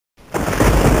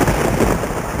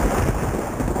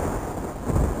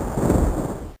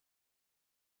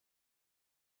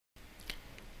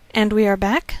And we are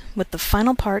back with the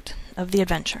final part of the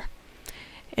adventure.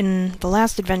 In the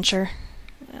last adventure,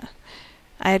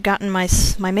 I had gotten my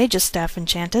mage's staff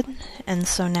enchanted, and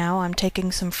so now I'm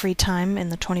taking some free time in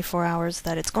the 24 hours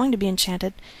that it's going to be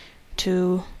enchanted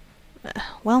to,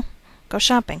 well, go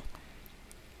shopping.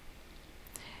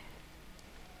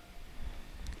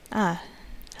 Ah,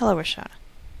 hello, Rashada.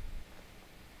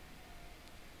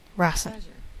 Rasen. Pleasure.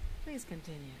 Please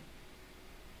continue.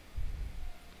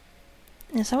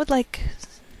 Yes, I would like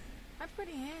I'm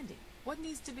pretty handy. What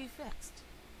needs to be fixed?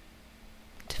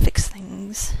 to fix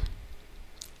things.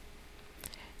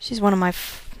 She's one of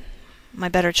my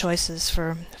better choices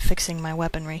for fixing my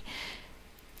weaponry.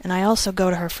 And I also go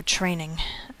to her for training.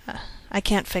 I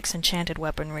can't fix enchanted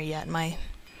weaponry yet. My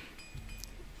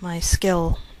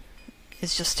skill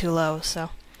is just too low, so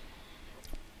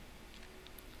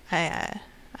I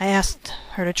asked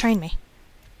her to train me.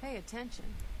 Pay attention,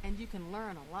 and you can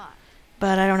learn a lot.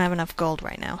 But I don't have enough gold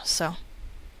right now, so...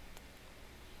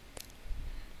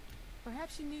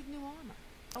 Perhaps you need new armor.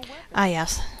 A weapon. Ah,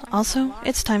 yes. Also,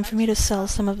 it's time for me to sell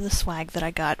some of the swag that I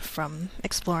got from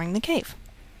exploring the cave.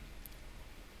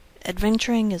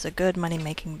 Adventuring is a good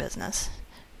money-making business.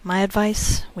 My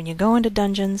advice, when you go into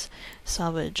dungeons,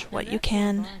 salvage what you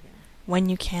can, when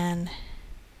you can,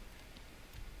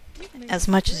 as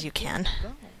much as you can.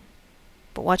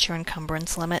 But watch your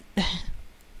encumbrance limit.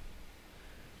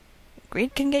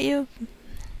 Greed can get you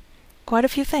quite a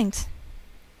few things.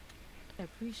 I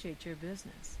appreciate your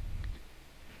business.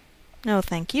 No,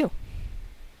 thank you.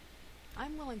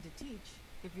 I'm willing to teach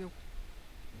if you...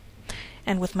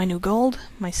 And with my new gold,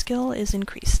 my skill is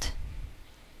increased.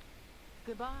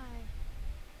 Goodbye.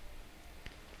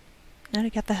 Now to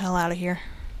get the hell out of here.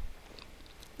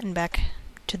 And back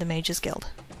to the Mage's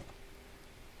Guild.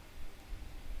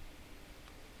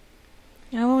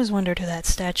 I've always wondered who that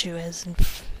statue is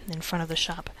in front of the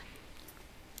shop.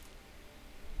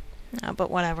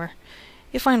 But whatever.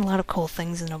 You find a lot of cool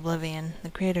things in Oblivion. The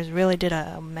creators really did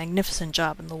a magnificent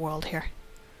job in the world here.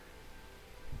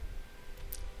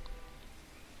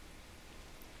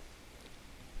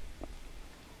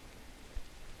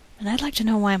 And I'd like to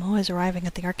know why I'm always arriving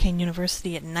at the Arcane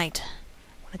University at night,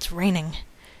 when it's raining.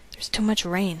 There's too much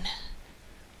rain.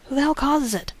 Who the hell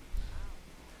causes it?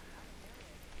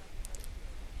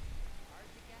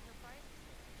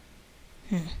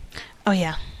 Oh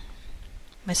yeah.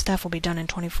 My staff will be done in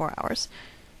 24 hours.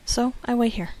 So, I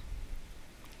wait here.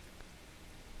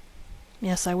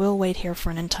 Yes, I will wait here for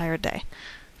an entire day.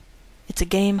 It's a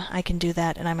game, I can do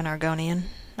that, and I'm an Argonian.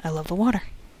 I love the water.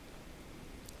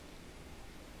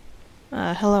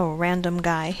 Hello, random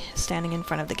guy standing in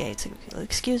front of the gates.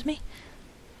 Excuse me?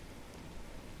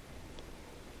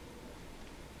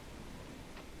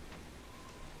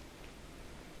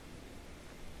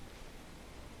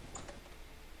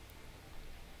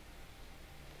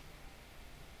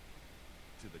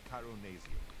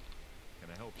 Can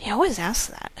I help you? He always asks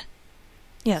that.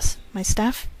 Yes, my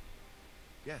staff?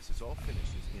 Yes, it's all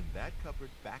finished. It's in that cupboard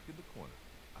back in the corner.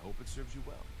 I hope it serves you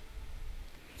well.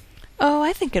 Oh,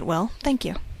 I think it will. Thank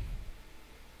you.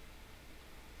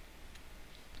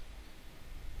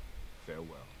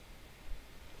 Farewell.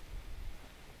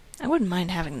 I wouldn't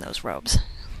mind having those robes.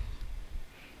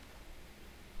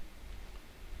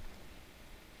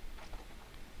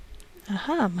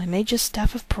 Aha, my mage's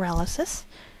staff of paralysis,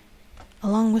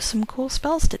 along with some cool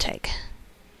spells to take.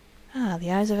 Ah,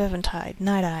 the Eyes of Eventide,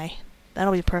 Night Eye.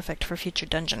 That'll be perfect for future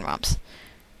dungeon romps.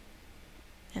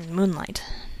 And Moonlight.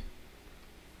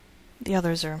 The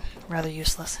others are rather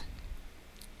useless.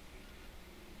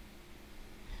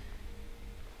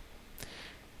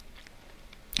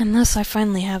 Unless I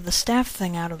finally have the staff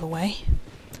thing out of the way.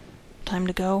 Time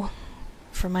to go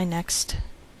for my next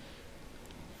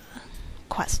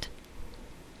quest.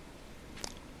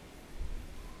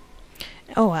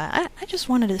 Oh, I just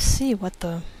wanted to see what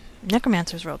the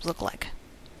necromancer's robes look like.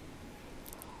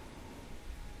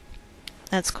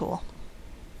 That's cool.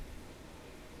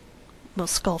 Little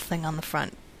skull thing on the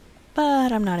front.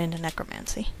 But I'm not into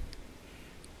necromancy.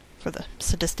 For the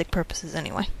sadistic purposes,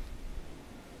 anyway.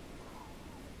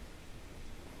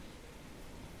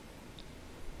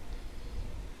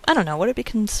 I don't know, would it be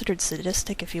considered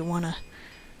sadistic if you want to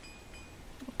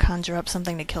conjure up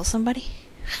something to kill somebody?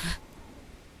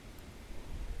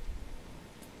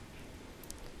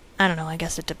 I don't know, I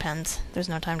guess it depends. There's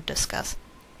no time to discuss.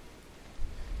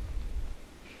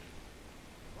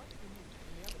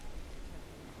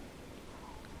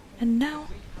 And now...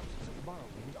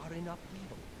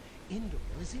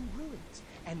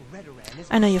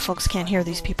 I know you folks can't hear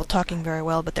these people talking very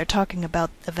well, but they're talking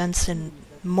about events in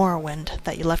Morrowind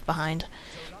that you left behind.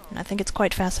 and I think it's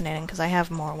quite fascinating because I have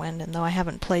Morrowind, and though I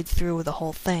haven't played through the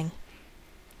whole thing,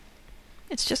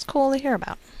 it's just cool to hear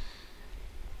about.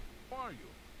 Who are you?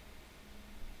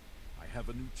 I have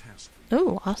a new task for you.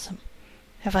 Ooh, awesome.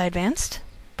 Have I advanced?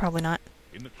 Probably not.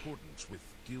 In accordance with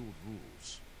guild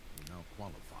rules, you now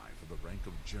qualify for the rank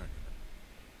of journeyman.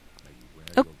 May you wear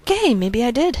your Okay, rank. maybe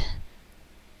I did.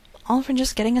 All for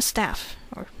just getting a staff.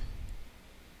 Or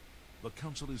The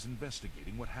council is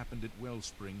investigating what happened at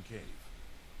Wellspring Cave.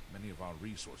 Many of our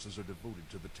resources are devoted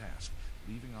to the task,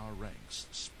 leaving our ranks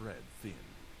spread thin.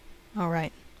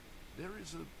 alright. There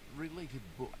is a related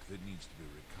book that needs to be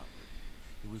recovered.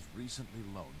 It was recently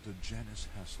loaned to Janice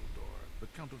Hasseldor, the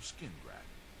Count of Skingrad.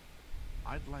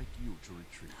 I'd like you to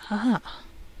retrieve it. Haha.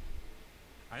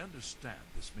 I understand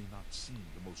this may not seem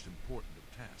the most important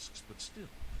of tasks, but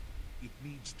still, it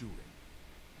needs doing.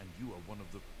 And you are one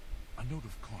of the... A note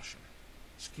of caution.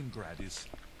 Skingrad is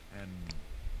an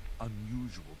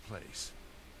unusual place.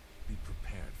 Be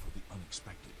prepared for the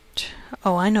unexpected.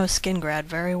 Oh, I know Skingrad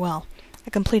very well. I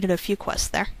completed a few quests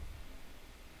there.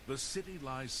 The city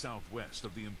lies southwest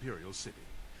of the Imperial City.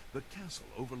 The castle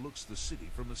overlooks the city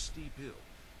from a steep hill.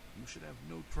 You should have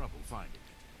no trouble finding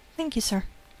it. Thank you, sir.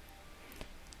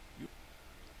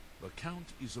 The Count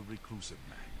is a reclusive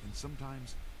man, and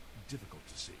sometimes difficult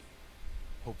to see.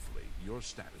 Hopefully, your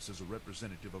status as a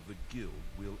representative of the guild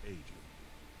will aid you.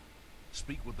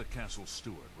 Speak with the castle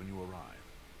steward when you arrive.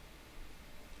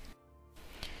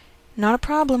 Not a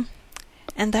problem.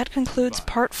 And that concludes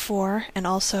part 4, and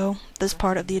also this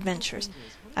part of the adventures.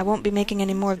 I won't be making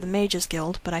any more of the Mages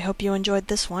Guild, but I hope you enjoyed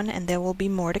this one, and there will be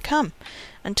more to come.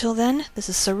 Until then, this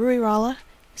is Sarui Rala,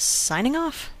 signing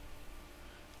off.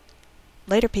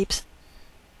 Later, peeps.